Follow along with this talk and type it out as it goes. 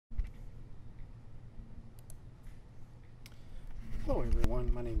Hello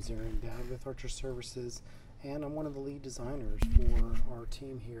everyone, my name is Aaron Dowd with Archer Services, and I'm one of the lead designers for our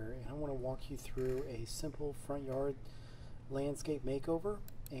team here, and I want to walk you through a simple front yard landscape makeover,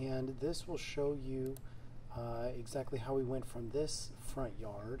 and this will show you exactly how we went from this front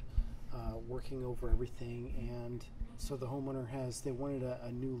yard, working over everything. And so the homeowner they wanted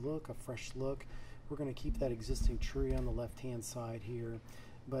a new look, a fresh look. We're going to keep that existing tree on the left hand side here.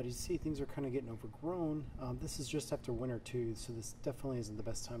 But you see things are kind of getting overgrown. This is just after winter too, so this definitely isn't the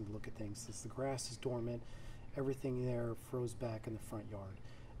best time to look at things since the grass is dormant, everything there froze back in the front yard.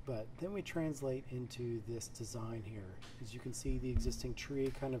 But then we translate into this design here. As you can see, the existing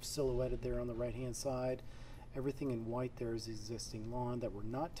tree kind of silhouetted there on the right hand side. Everything in white there is the existing lawn that we're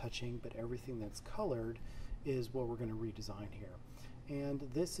not touching, but everything that's colored is what we're going to redesign here. And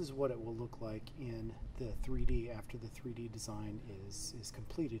this is what it will look like in the 3D after the 3D design is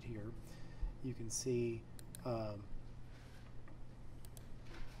completed here. You can see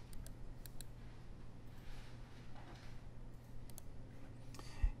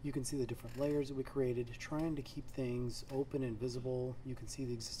the different layers that we created, trying to keep things open and visible. You can see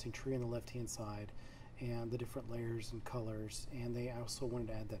the existing tree on the left hand side and the different layers and colors, and they also wanted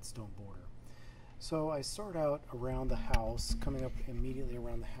to add that stone border. So I start out around the house, coming up immediately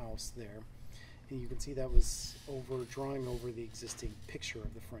around the house there, and you can see that was drawing over the existing picture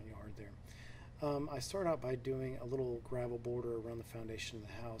of the front yard there. I start out by doing a little gravel border around the foundation of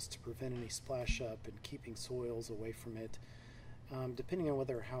the house to prevent any splash up and keeping soils away from it. Depending on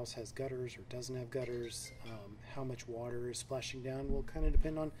whether a house has gutters or doesn't have gutters, how much water is splashing down will kind of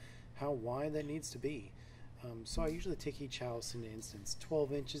depend on how wide that needs to be. So I usually take each house into instance.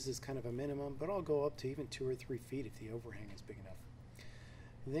 12 inches is kind of a minimum, but I'll go up to even 2 or 3 feet if the overhang is big enough.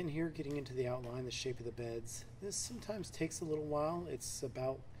 And then here, getting into the outline, the shape of the beds. This sometimes takes a little while. It's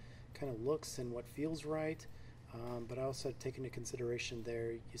about kind of looks and what feels right, but I also take into consideration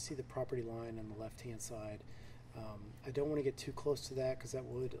there, you see the property line on the left-hand side. I don't want to get too close to that because that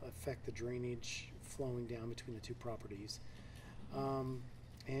would affect the drainage flowing down between the two properties.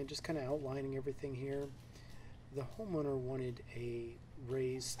 And just kind of outlining everything here. The homeowner wanted a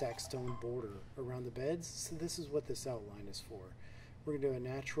raised stacked stone border around the beds, so this is what this outline is for. We're going to do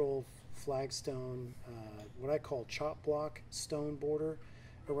a natural flagstone, what I call chop block stone border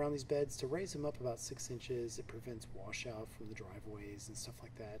around these beds to raise them up about 6 inches. It prevents washout from the driveways and stuff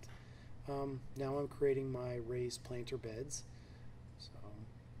like that. Now I'm creating my raised planter beds, so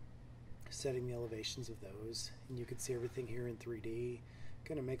setting the elevations of those, and you can see everything here in 3D.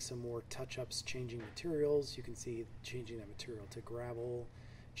 Going to make some more touch-ups, changing materials. You can see changing that material to gravel,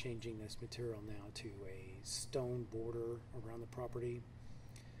 changing this material now to a stone border around the property.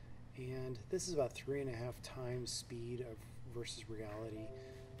 And this is about 3.5 times speed versus reality.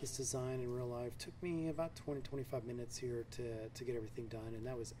 This design in real life took me about 20-25 minutes here to get everything done, and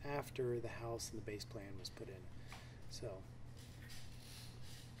that was after the house and the base plan was put in. So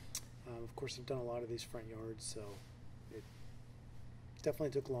of course I've done a lot of these front yards, so it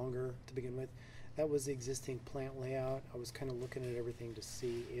definitely took longer to begin with. That was the existing plant layout. I was kind of looking at everything to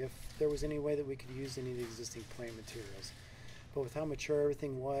see if there was any way that we could use any of the existing plant materials. But with how mature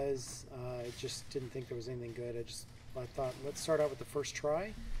everything was, I just didn't think there was anything good. I thought, let's start out with the first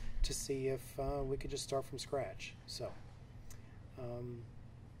try to see if we could just start from scratch. So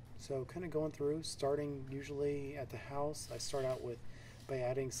kind of going through, starting usually at the house. I start out by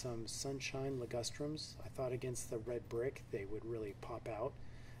adding some sunshine ligustrums. I thought against the red brick they would really pop out.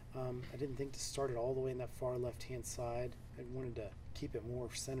 I didn't think to start it all the way in that far left hand side. I wanted to keep it more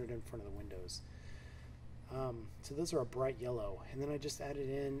centered in front of the windows. So those are a bright yellow, and then I just added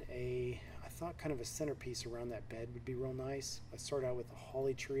in I thought kind of a centerpiece around that bed would be real nice. I started out with a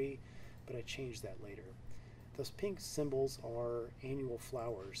holly tree, but I changed that later. Those pink symbols are annual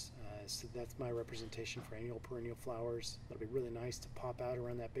flowers, so that's my representation for annual perennial flowers. That'll be really nice to pop out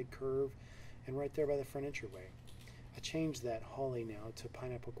around that big curve and right there by the front entryway. I changed that holly now to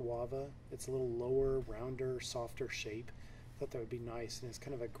pineapple guava. It's a little lower, rounder, softer shape. I thought that would be nice, and it's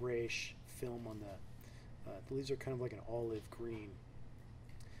kind of a grayish film on the leaves are kind of like an olive green.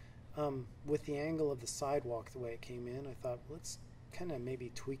 With the angle of the sidewalk the way it came in, I thought, let's kind of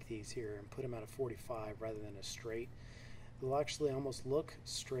maybe tweak these here and put them at a 45 rather than a straight. They'll actually almost look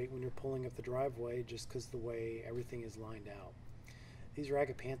straight when you're pulling up the driveway just because the way everything is lined out. These are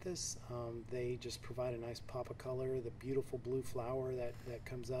agapanthus. They just provide a nice pop of color, the beautiful blue flower that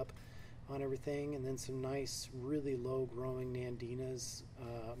comes up on everything, and then some nice, really low growing nandinas,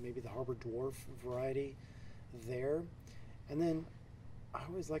 maybe the Harbor Dwarf variety there. And then I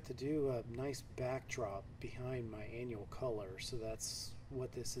always like to do a nice backdrop behind my annual color, so that's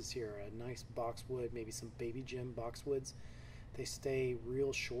what this is here, a nice boxwood, maybe some baby gem boxwoods They stay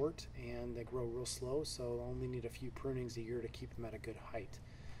real short and they grow real slow, so only need a few prunings a year to keep them at a good height.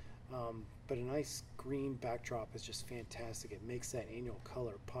 But a nice green backdrop is just fantastic. It makes that annual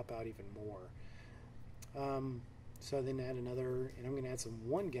color pop out even more. So then add another, and I'm going to add some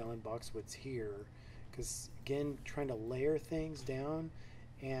 1 gallon boxwoods here, because again, trying to layer things down,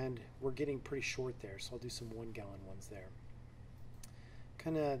 and we're getting pretty short there, so I'll do some 1 gallon ones there.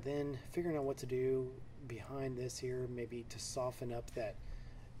 Kind of then figuring out what to do behind this here, maybe to soften up that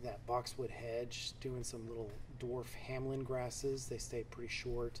boxwood hedge, doing some little dwarf Hamlin grasses. They stay pretty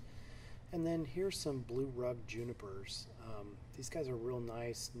short. And then here's some blue rug junipers. These guys are real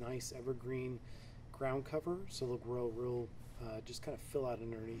nice evergreen ground cover, so they'll grow real, just kind of fill out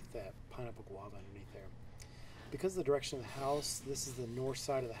underneath that pineapple guava underneath there. Because of the direction of the house, this is the north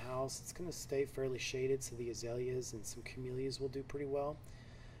side of the house, it's going to stay fairly shaded, so the azaleas and some camellias will do pretty well.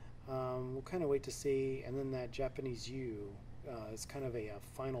 We'll kind of wait to see, and then that Japanese yew is kind of a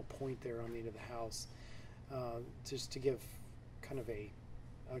final point there on the end of the house, just to give kind of a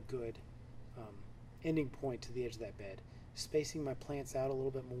good ending point to the edge of that bed. Spacing my plants out a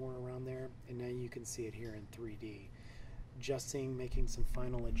little bit more around there, and now you can see it here in 3D. Adjusting, making some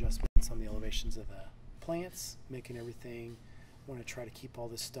final adjustments on the elevations of the plants, making everything, want to try to keep all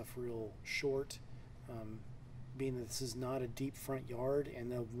this stuff real short, being that this is not a deep front yard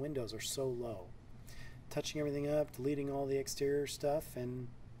and the windows are so low. Touching everything up, deleting all the exterior stuff, and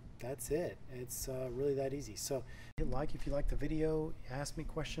that's it. It's really that easy. So hit like if you like the video, ask me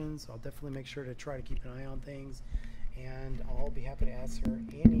questions. I'll definitely make sure to try to keep an eye on things, and I'll be happy to answer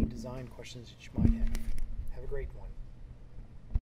any design questions that you might have. Have a great one.